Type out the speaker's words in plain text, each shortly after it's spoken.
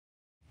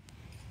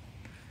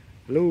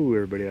Hello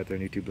everybody out there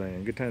in YouTube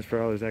land. Good times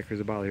for all. Zachary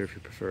Zabala here if you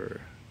prefer.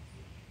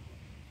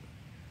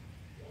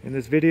 In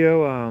this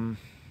video,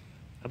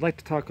 I'd like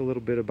to talk a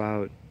little bit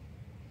about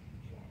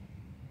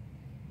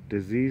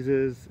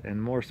diseases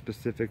and more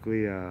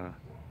specifically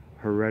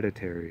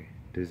hereditary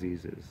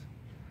diseases.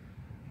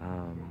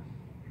 I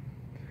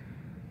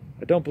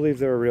don't believe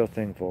they're a real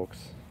thing,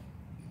 folks.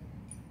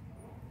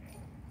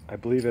 I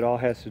believe it all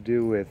has to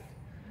do with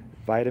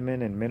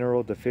vitamin and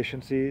mineral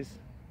deficiencies,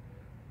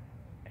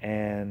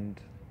 and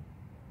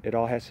it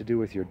all has to do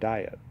with your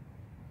diet.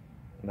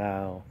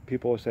 Now,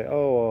 people will say,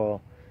 oh, well,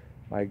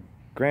 my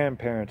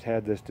grandparents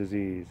had this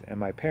disease, and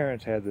my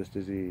parents had this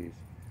disease,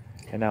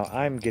 and now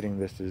I'm getting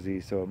this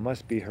disease, so it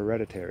must be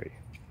hereditary.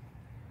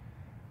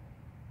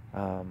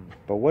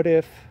 But what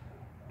if,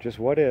 just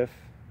what if,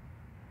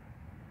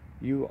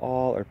 you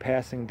all are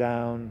passing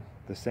down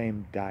the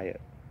same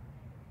diet,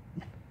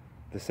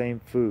 the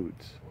same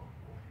foods,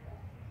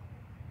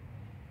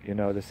 you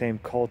know, the same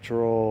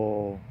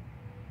cultural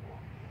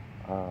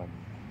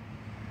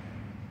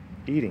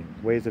eating,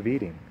 ways of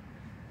eating,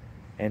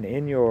 and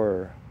in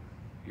your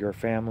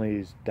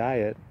family's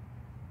diet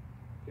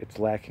it's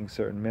lacking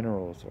certain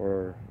minerals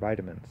or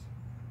vitamins,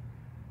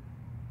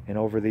 and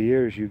over the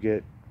years you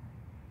get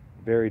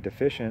very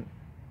deficient,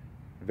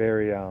 these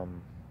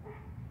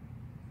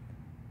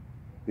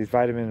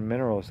vitamin and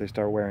minerals, they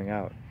start wearing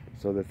out,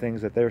 so the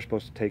things that they're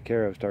supposed to take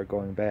care of start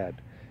going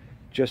bad,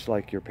 just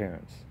like your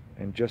parents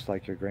and just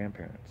like your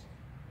grandparents.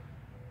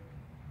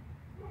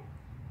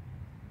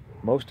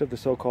 Most of the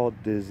so-called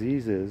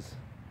diseases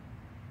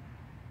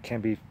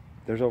can be,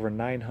 there's over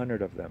 900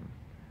 of them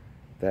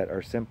that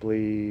are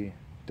simply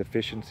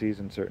deficiencies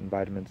in certain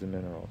vitamins and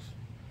minerals.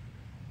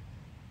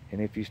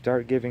 And if you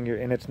start giving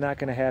and it's not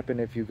going to happen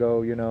if you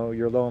go, you know,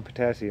 you're low in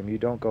potassium, you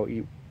don't go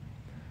eat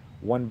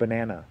one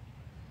banana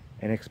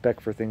and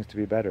expect for things to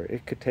be better.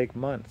 It could take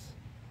months.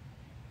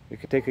 It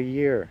could take a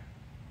year.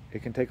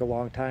 It can take a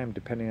long time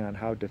depending on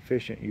how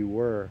deficient you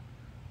were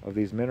of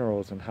these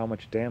minerals and how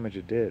much damage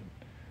it did.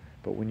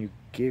 But when you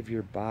give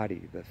your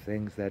body the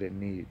things that it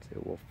needs,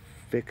 it will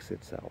fix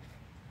itself.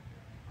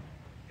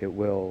 It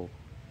will...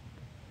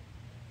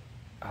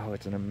 Oh,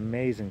 it's an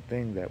amazing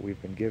thing that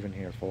we've been given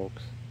here,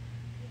 folks.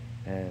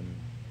 And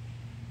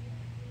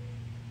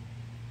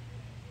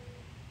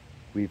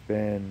we've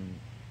been,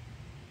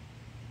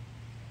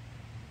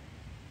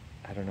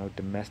 I don't know,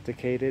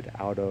 domesticated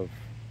out of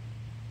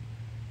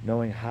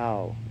knowing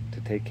how to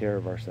take care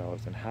of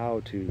ourselves and how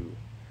to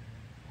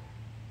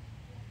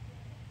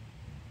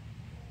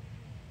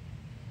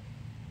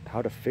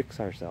fix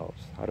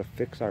ourselves, how to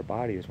fix our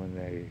bodies when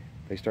they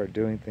start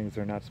doing things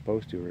they're not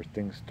supposed to, or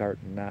things start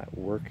not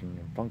working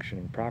and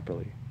functioning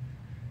properly.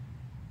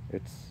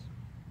 It's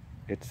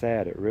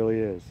sad, it really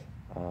is.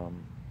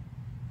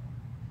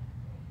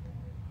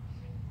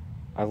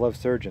 I love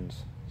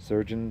surgeons.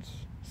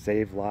 Surgeons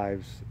save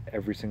lives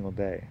every single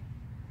day.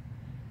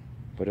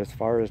 But as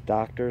far as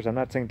doctors, I'm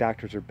not saying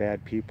doctors are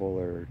bad people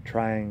or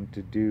trying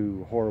to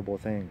do horrible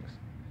things.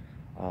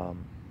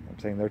 I'm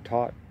saying they're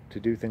taught to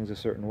do things a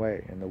certain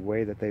way, and the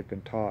way that they've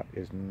been taught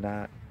is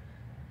not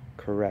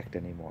correct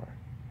anymore.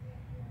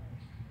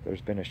 There's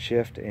been a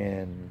shift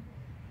in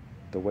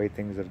the way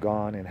things have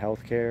gone in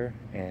healthcare,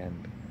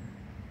 and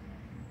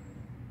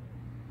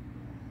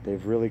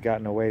they've really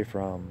gotten away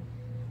from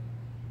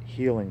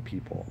healing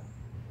people.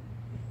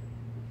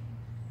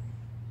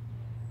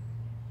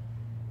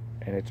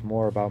 And it's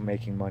more about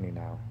making money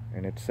now,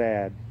 and it's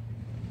sad.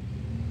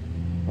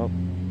 Oh,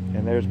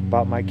 and there's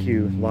about my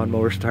cue.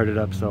 Lawnmower started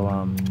up, so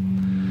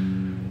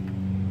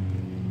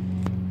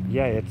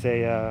yeah, it's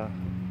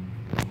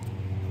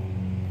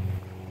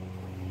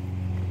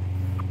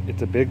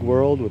a big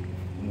world.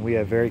 We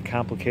have very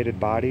complicated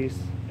bodies,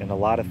 and a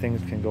lot of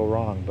things can go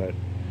wrong, but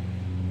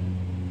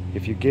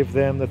if you give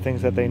them the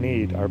things that they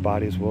need, our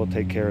bodies will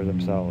take care of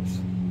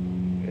themselves.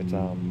 It's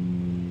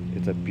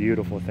a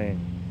beautiful thing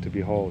to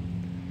behold.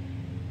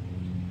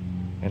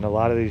 And a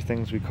lot of these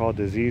things we call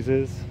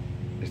diseases,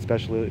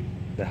 especially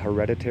the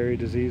hereditary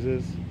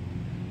diseases,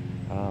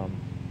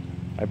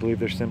 I believe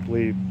they're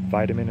simply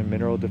vitamin and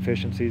mineral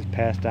deficiencies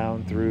passed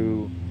down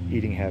through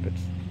eating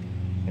habits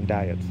and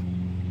diets.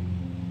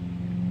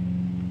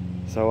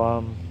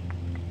 So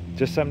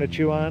just something to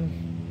chew on.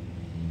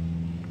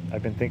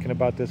 I've been thinking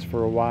about this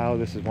for a while.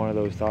 This is one of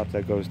those thoughts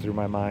that goes through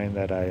my mind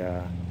that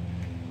I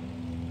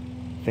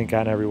think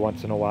on every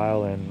once in a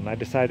while, and I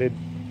decided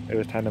it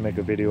was time to make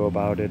a video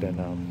about it.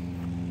 And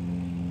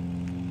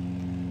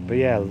but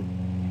yeah,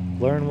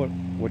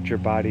 learn what your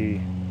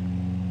body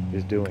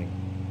is doing.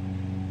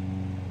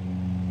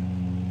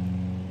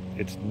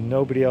 It's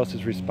nobody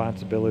else's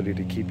responsibility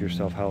to keep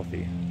yourself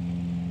healthy.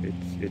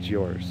 It's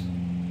yours.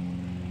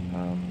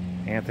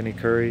 Anthony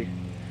Curry,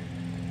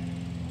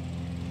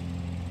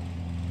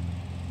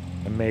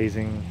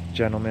 amazing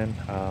gentleman.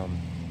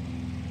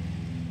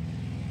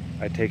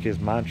 I take his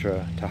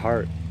mantra to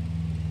heart,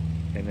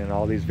 and in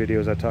all these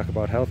videos I talk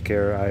about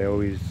healthcare, I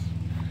always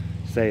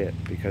say it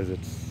because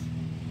it's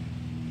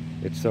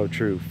so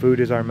true. Food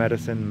is our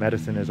medicine,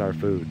 medicine is our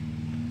food.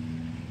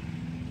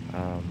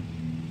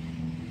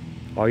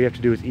 All you have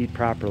to do is eat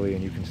properly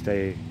and you can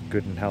stay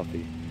good and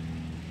healthy.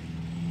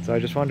 So I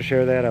just wanted to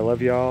share that. I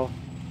love y'all.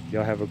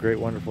 Y'all have a great,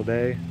 wonderful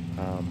day.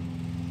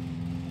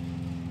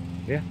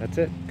 Yeah, that's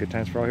it. Good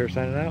Times for All here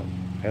signing out.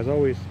 As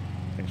always,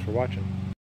 thanks for watching.